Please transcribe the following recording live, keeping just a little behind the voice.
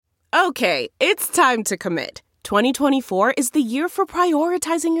Okay, it's time to commit. 2024 is the year for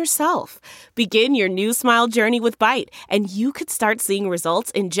prioritizing yourself. Begin your new smile journey with Byte, and you could start seeing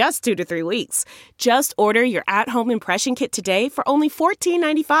results in just 2 to 3 weeks. Just order your at-home impression kit today for only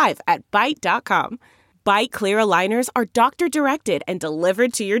 $14.95 at Byte.com. Byte Clear aligners are doctor-directed and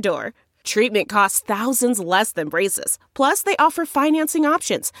delivered to your door. Treatment costs thousands less than braces. Plus, they offer financing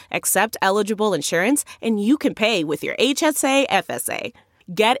options, accept eligible insurance, and you can pay with your HSA, FSA.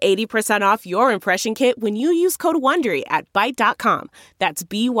 Get 80% off your impression kit when you use code WONDERY at Byte.com. That's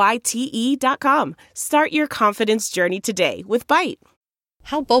BYTE.com. Start your confidence journey today with Byte.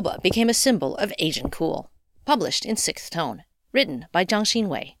 How Boba Became a Symbol of Asian Cool. Published in 6th Tone. Written by Jiangxin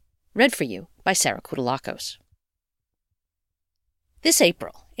Wei. Read for you by Sarah Koudelakos. This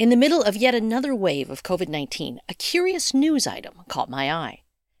April, in the middle of yet another wave of COVID-19, a curious news item caught my eye.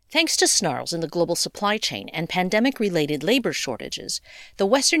 Thanks to snarls in the global supply chain and pandemic-related labor shortages, the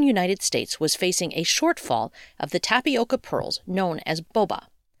western United States was facing a shortfall of the tapioca pearls known as boba,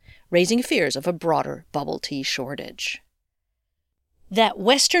 raising fears of a broader bubble tea shortage. That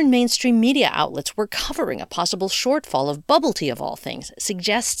Western mainstream media outlets were covering a possible shortfall of bubble tea of all things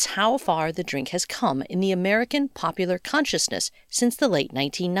suggests how far the drink has come in the American popular consciousness since the late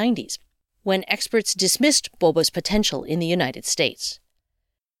 1990s, when experts dismissed boba's potential in the United States.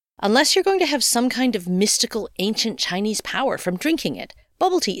 Unless you're going to have some kind of mystical ancient Chinese power from drinking it,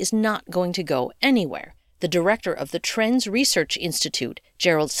 bubble tea is not going to go anywhere, the director of the Trends Research Institute,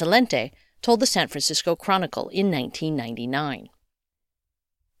 Gerald Celente, told the San Francisco Chronicle in 1999.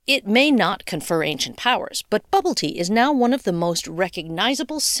 It may not confer ancient powers, but bubble tea is now one of the most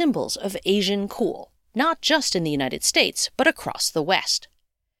recognizable symbols of Asian cool, not just in the United States, but across the West.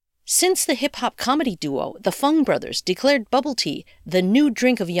 Since the hip-hop comedy duo the Fung Brothers declared bubble tea the new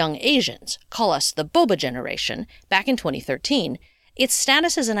drink of young Asians, call us the boba generation, back in 2013, its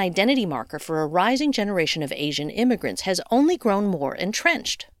status as an identity marker for a rising generation of Asian immigrants has only grown more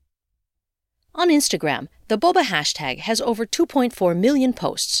entrenched. On Instagram, the boba hashtag has over 2.4 million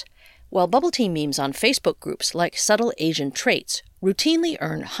posts, while bubble tea memes on Facebook groups like Subtle Asian Traits routinely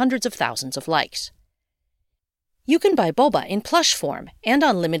earn hundreds of thousands of likes. You can buy boba in plush form and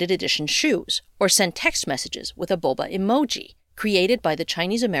on limited edition shoes, or send text messages with a boba emoji, created by the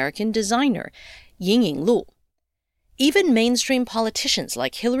Chinese-American designer Yingying Lu. Even mainstream politicians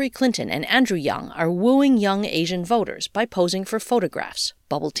like Hillary Clinton and Andrew Yang are wooing young Asian voters by posing for photographs,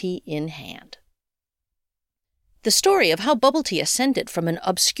 bubble tea in hand. The story of how bubble tea ascended from an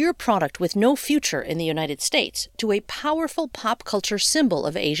obscure product with no future in the United States to a powerful pop culture symbol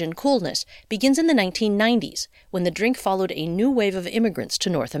of Asian coolness begins in the 1990s, when the drink followed a new wave of immigrants to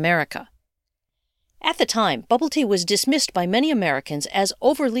North America. At the time, bubble tea was dismissed by many Americans as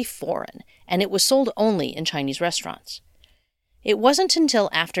overly foreign, and it was sold only in Chinese restaurants. It wasn't until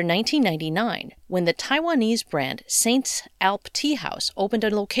after 1999, when the Taiwanese brand Saint's Alp Tea House opened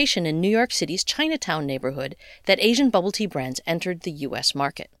a location in New York City's Chinatown neighborhood, that Asian bubble tea brands entered the U.S.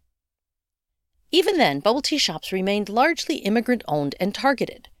 market. Even then, bubble tea shops remained largely immigrant-owned and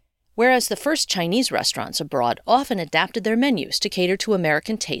targeted, whereas the first Chinese restaurants abroad often adapted their menus to cater to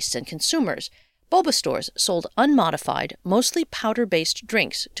American tastes and consumers. Boba stores sold unmodified, mostly powder-based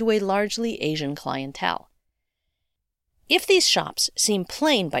drinks to a largely Asian clientele. If these shops seem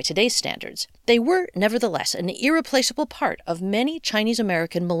plain by today's standards, they were nevertheless an irreplaceable part of many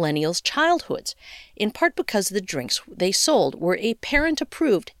Chinese-American millennials' childhoods, in part because the drinks they sold were a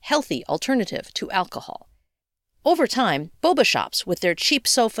parent-approved, healthy alternative to alcohol. Over time, boba shops with their cheap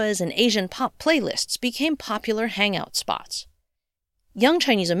sofas and Asian pop playlists became popular hangout spots. Young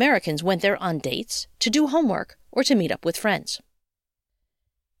Chinese Americans went there on dates, to do homework, or to meet up with friends.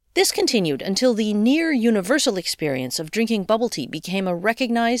 This continued until the near-universal experience of drinking bubble tea became a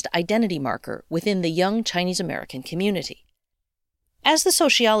recognized identity marker within the young Chinese-American community. As the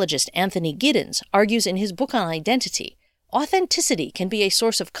sociologist Anthony Giddens argues in his book on identity, authenticity can be a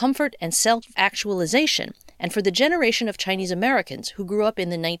source of comfort and self-actualization, and for the generation of Chinese Americans who grew up in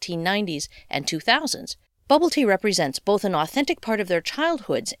the 1990s and 2000s, bubble tea represents both an authentic part of their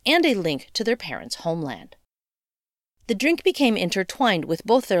childhoods and a link to their parents' homeland. The drink became intertwined with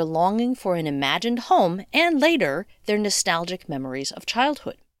both their longing for an imagined home and, later, their nostalgic memories of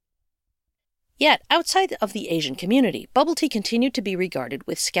childhood. Yet, outside of the Asian community, bubble tea continued to be regarded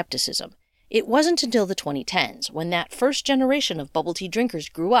with skepticism. It wasn't until the 2010s, when that first generation of bubble tea drinkers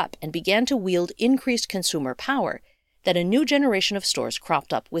grew up and began to wield increased consumer power, that a new generation of stores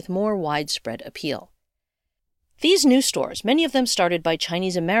cropped up with more widespread appeal. These new stores, many of them started by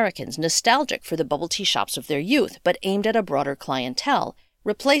Chinese Americans nostalgic for the bubble tea shops of their youth but aimed at a broader clientele,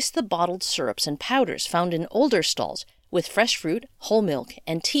 replaced the bottled syrups and powders found in older stalls with fresh fruit, whole milk,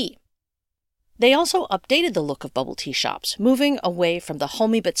 and tea. They also updated the look of bubble tea shops, moving away from the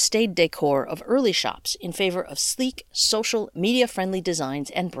homey but staid decor of early shops in favor of sleek, social, media-friendly designs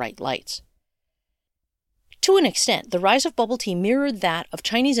and bright lights. To an extent, the rise of bubble tea mirrored that of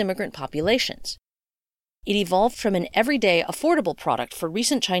Chinese immigrant populations. It evolved from an everyday, affordable product for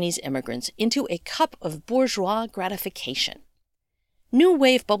recent Chinese immigrants into a cup of bourgeois gratification. New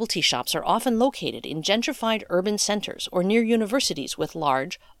wave bubble tea shops are often located in gentrified urban centers or near universities with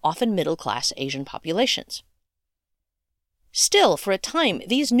large, often middle-class Asian populations. Still, for a time,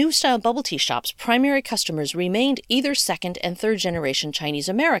 these new-style bubble tea shops' primary customers remained either second- and third-generation Chinese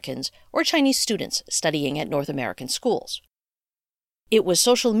Americans or Chinese students studying at North American schools. It was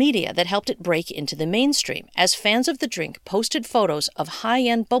social media that helped it break into the mainstream, as fans of the drink posted photos of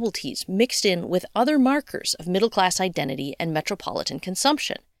high-end bubble teas mixed in with other markers of middle-class identity and metropolitan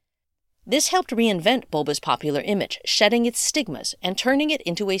consumption. This helped reinvent boba's popular image, shedding its stigmas and turning it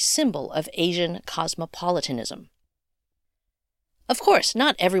into a symbol of Asian cosmopolitanism. Of course,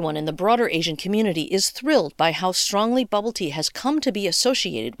 not everyone in the broader Asian community is thrilled by how strongly bubble tea has come to be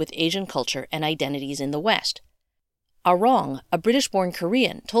associated with Asian culture and identities in the West. Arong, a British-born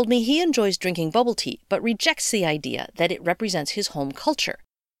Korean, told me he enjoys drinking bubble tea but rejects the idea that it represents his home culture.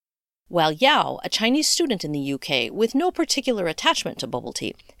 While Yao, a Chinese student in the UK with no particular attachment to bubble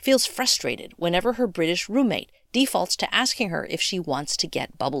tea, feels frustrated whenever her British roommate defaults to asking her if she wants to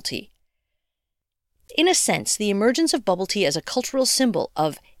get bubble tea. In a sense, the emergence of bubble tea as a cultural symbol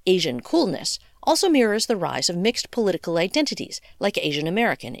of Asian coolness also mirrors the rise of mixed political identities, like Asian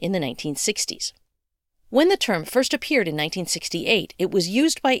American in the 1960s. When the term first appeared in 1968, it was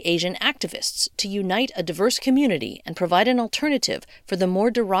used by Asian activists to unite a diverse community and provide an alternative for the more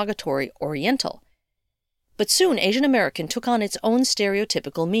derogatory Oriental. But soon Asian American took on its own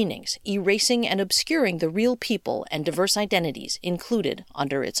stereotypical meanings, erasing and obscuring the real people and diverse identities included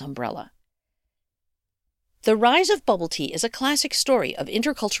under its umbrella. The rise of bubble tea is a classic story of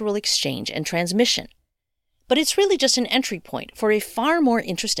intercultural exchange and transmission. But it's really just an entry point for a far more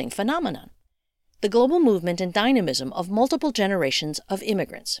interesting phenomenon: the global movement and dynamism of multiple generations of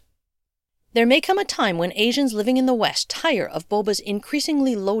immigrants. There may come a time when Asians living in the West tire of boba's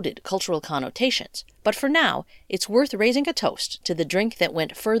increasingly loaded cultural connotations, but for now, it's worth raising a toast to the drink that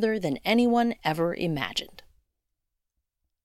went further than anyone ever imagined.